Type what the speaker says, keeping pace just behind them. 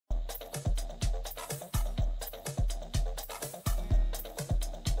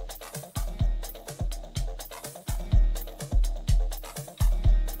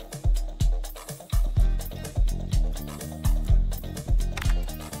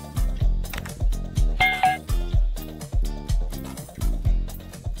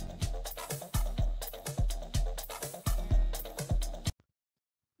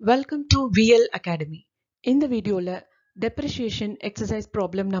Welcome to VL Academy. இந்த வீடியோல depreciation exercise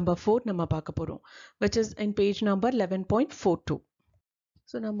problem number 4 நம்ம பார்க்க போறோம், which is in page number 11.42.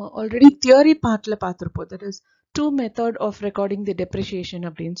 So நம்ம already theory partல பார்த்திருப்போம், that is two method of recording the depreciation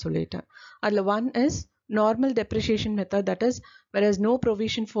அப்படின்னு சொல்லிட்டு. அதுல one is normal depreciation method, that is whereas no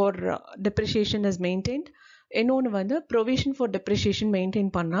provision for depreciation is maintained. இன்னொன்னு வந்து provision for depreciation maintain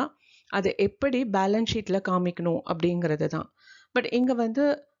பண்ணா அது எப்படி balance sheetல காமிக்கணும் அப்படிங்கிறது தான். But இங்க வந்து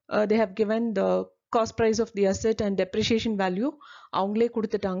they have given the cost price of the asset and depreciation value அவங்களே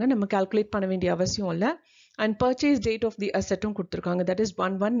கொடுத்துட்டாங்க, நம்ம calculate பண்ண வேண்டிய அவசியம் இல்லை. And purchase date of the asset கொடுத்துருக்காங்க, that is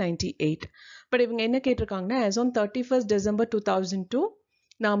 1198. But இவங்க என்ன கேட்டிருக்காங்கன்னா as on 31st December 2002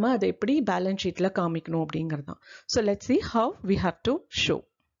 நாம அதை எப்படி balance sheetல காமிக்கணும் அப்படிங்கிறது தான். So let's see how we have to show.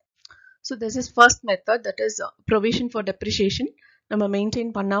 So this is first method, that is provision for depreciation நம்ம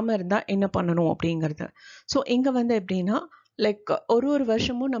மெயின்டைன் பண்ணாம இருந்தா என்ன பண்ணணும் அப்படிங்கிறது. ஸோ இங்க வந்து எப்படின்னா லைக் ஒரு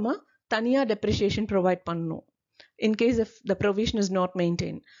வருஷமும் நம்ம தனியா depreciation ப்ரொவைட் பண்ணணும் in case if the provision is not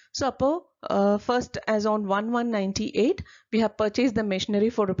maintained. So அப்போ first as on 1198 we have purchased the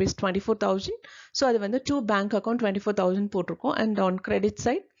machinery for rupees 24,000. So அது வந்து to bank account 24,000 போட்டிருக்கோம், and on credit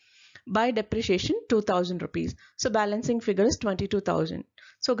side by depreciation 2,000 rupees. So balancing figure is 22,000.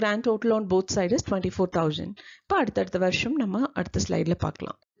 So grand total on both sides is 24,000. இப்போ அடுத்த வருஷம் நம்ம அடுத்த ஸ்லைட்ல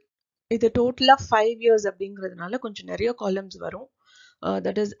பார்க்கலாம். இது டோட்டலா 5 years அப்படிங்கிறதுனால கொஞ்சம் நிறைய காலம்ஸ் வரும்.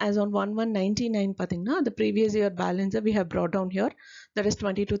 That is as on 1199 பார்த்தீங்கன்னா the previous year balance we have brought down here, that is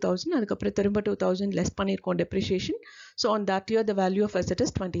 22,000. அதுக்கப்புறம் திரும்ப 2,000 less பண்ணியிருக்கோம் depreciation. So on that year the value of asset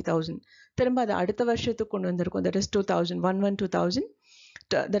is 20,000. திரும்ப அது அடுத்த வருஷத்துக்கு கொண்டு வந்திருக்கோம், that is 2,000 11,2000,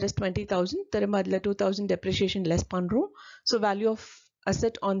 that is 20,000. திரும்ப அதில் 2,000 depreciation less பண்ணுறோம். So value of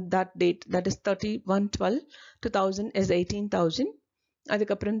asset on that date, that is 31/12 2000 is 18,000.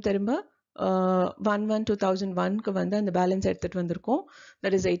 அதுக்கப்புறம் திரும்ப 11/2001க்கு வந்து அந்த பேலன்ஸ் எடுத்துட்டு வந்திருக்கோம்,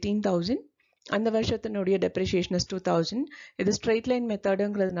 that is 18,000. அந்த வருஷத்தினுடைய depreciation is 2,000. இது straight line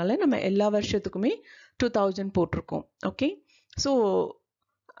மெத்தடுங்கிறதுனால நம்ம எல்லா வருஷத்துக்குமே 2,000 போட்டிருக்கோம். ஓகே, ஸோ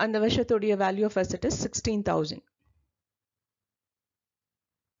அந்த வருஷத்துடைய value of asset is 16,000.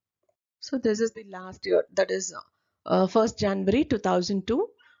 So this is the last year, that is 1st January 2002.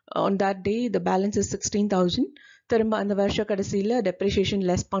 On that day the balance is 16,000. திரும்ப அந்த வருஷ கடைசியில் depreciation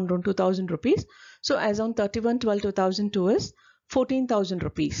less பண்ணுறோம் 2,000 rupees. So as on 31/12/2002 is 14,000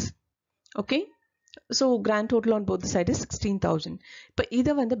 rupees. Okay, so grand total on both sides is 16,000. இப்போ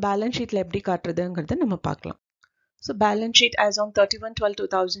இதை வந்து balance sheetல எப்படி காட்டுறதுங்கிறத நம்ம பார்க்கலாம். So balance sheet as on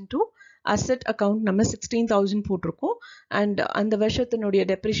 31/12/2002 asset account நம்ம 16,000 போட்டிருக்கோம், and அந்த வருஷத்தினுடைய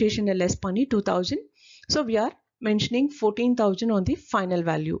depreciation less பண்ணி 2,000. So we are mentioning 14,000 on the final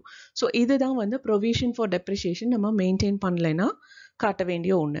value. So இதுதான் வந்து provision for depreciation நம்ம maintain பண்ணலைன்னா காட்ட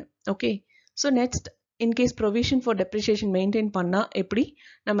வேண்டிய ஒன்று. Okay, so next in case provision for depreciation maintain பண்ணா எப்படி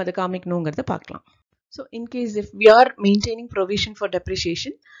நம்ம அதை காமிக்கணுங்கிறத பார்க்கலாம். So in case if we are maintaining provision for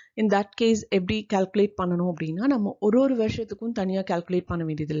depreciation, in that case எப்படி calculate பண்ணணும் அப்படின்னா நம்ம ஒரு வருஷத்துக்கும் தனியாக calculate பண்ண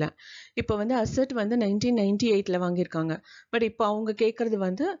வேண்டியதில்லை. இப்போ வந்து asset வந்து 1998ல வாங்கியிருக்காங்க, பட் இப்போ அவங்க கேட்கறது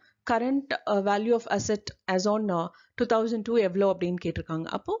வந்து current value of asset as on 2002 எவ்வளோ அப்படின்னு கேட்டிருக்காங்க.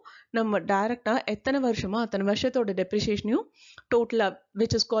 அப்போ நம்ம டைரக்டா எத்தனை வருஷமா அத்தனை வருஷத்தோட டெப்ரிசியேஷனையும் டோட்டலா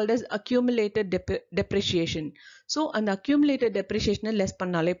which is called as accumulated depreciation. So அந்த accumulated depreciation லெஸ்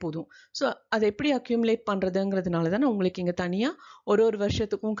பண்ணாலே போதும். ஸோ அதை எப்படி accumulate பண்றதுங்கிறதுனால தான் நான் உங்களுக்கு இங்க தனியா ஒரு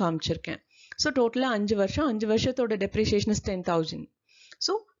வருஷத்துக்கும் காமிச்சிருக்கேன். ஸோ டோட்டலா 5 வருஷத்தோட depreciation is 10,000.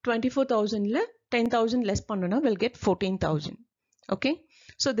 ஸோ 24,000ல 10,000 லெஸ் பண்ணோம்னா we'll get 14,000. Okay,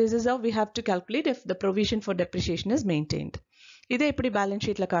 so this is how we have to calculate if the provision for depreciation is maintained. இதை எப்படி balance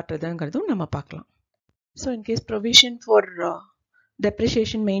sheetல காட்டுறதுங்கிறதும் நம்ம பார்க்கலாம். So in case provision for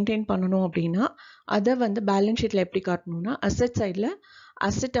depreciation maintain பண்ணணும் அப்படின்னா அதை வந்து balance sheetல எப்படி காட்டணும்னா asset sideல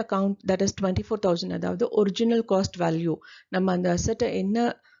asset account, that is 24,000, அதாவது ஒரிஜினல் காஸ்ட் வேல்யூ, நம்ம அந்த asset என்ன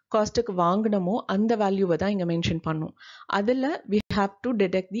காஸ்ட்டுக்கு வாங்கினமோ அந்த வேல்யூவை தான் இங்கே மென்ஷன் பண்ணும். அதில் we have to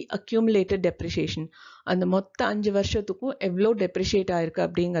deduct the accumulated depreciation. அந்த மொத்த 5 வருஷத்துக்கும் எவ்வளோ டெப்ரிஷியேட் ஆயிருக்கு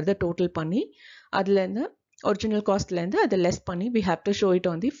அப்படிங்கிறத டோட்டல் பண்ணி அதுலேருந்து ஒரிஜினல் காஸ்ட்லேருந்து அதை லெஸ் பண்ணி we have to show it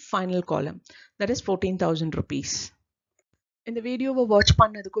on the final column, that is 14,000 rupees. இந்த வீடியோவை வாட்ச்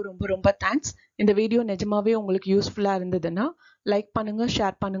பண்ணதுக்கு ரொம்ப தேங்க்ஸ். இந்த வீடியோ நிஜமாவே உங்களுக்கு யூஸ்ஃபுல்லாக இருந்ததுன்னா லைக் பண்ணுங்க,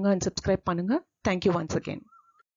 ஷேர் பண்ணுங்க, அண்ட் சப்ஸ்கிரைப் பண்ணுங்க. Thank you once again.